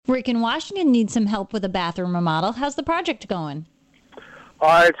Rick in Washington needs some help with a bathroom remodel. How's the project going?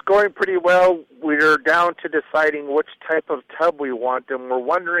 It's going pretty well. We're down to deciding which type of tub we want, and we're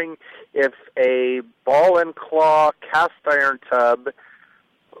wondering if a ball and claw cast iron tub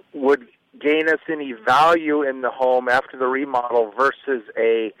would gain us any value in the home after the remodel versus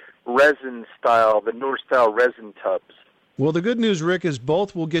a resin style, the newer style resin tubs. Well, the good news, Rick, is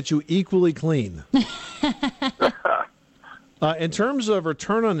both will get you equally clean. In terms of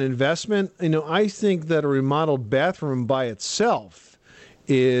return on investment, I think that a remodeled bathroom by itself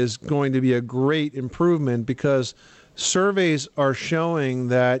is going to be a great improvement because surveys are showing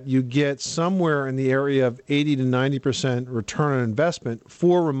that you get somewhere in the area of 80 to 90% return on investment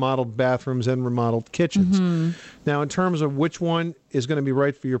for remodeled bathrooms and remodeled kitchens. Mm-hmm. Now, in terms of which one is going to be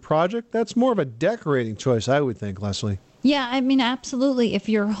right for your project, that's more of a decorating choice, I would think, Leslie. Yeah, I mean, absolutely. If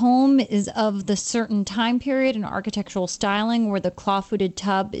your home is of the certain time period and architectural styling where the claw-footed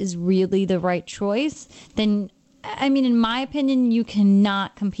tub is really the right choice, then I mean, in my opinion, you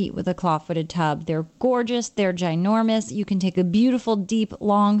cannot compete with a claw-footed tub. They're gorgeous. They're ginormous. You can take a beautiful, deep,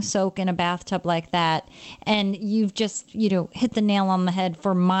 long soak in a bathtub like that, and you've just, hit the nail on the head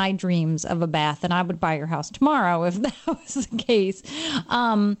for my dreams of a bath, and I would buy your house tomorrow if that was the case.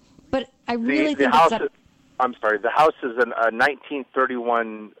 But I really think I'm sorry, the house is a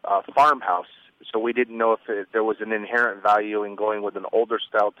 1931 farmhouse, so we didn't know if there was an inherent value in going with an older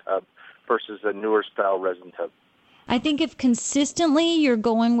style tub versus a newer style resin tub. I think if consistently you're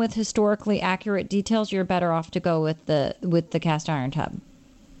going with historically accurate details, you're better off to go with the cast iron tub.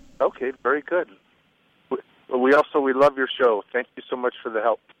 Okay, very good. We love your show. Thank you so much for the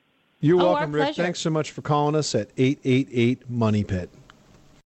help. You're welcome, Rick. Thanks so much for calling us at 888 Money Pit.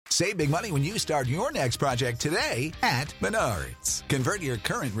 Save big money when you start your next project today at Menards. Convert your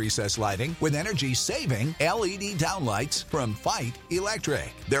current recessed lighting with energy-saving LED downlights from Fight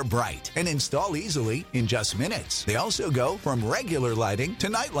Electric. They're bright and install easily in just minutes. They also go from regular lighting to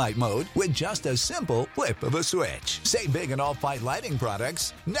nightlight mode with just a simple flip of a switch. Save big on all Fight lighting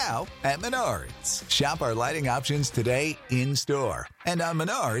products now at Menards. Shop our lighting options today in-store and on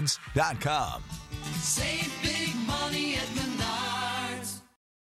Menards.com. Save big.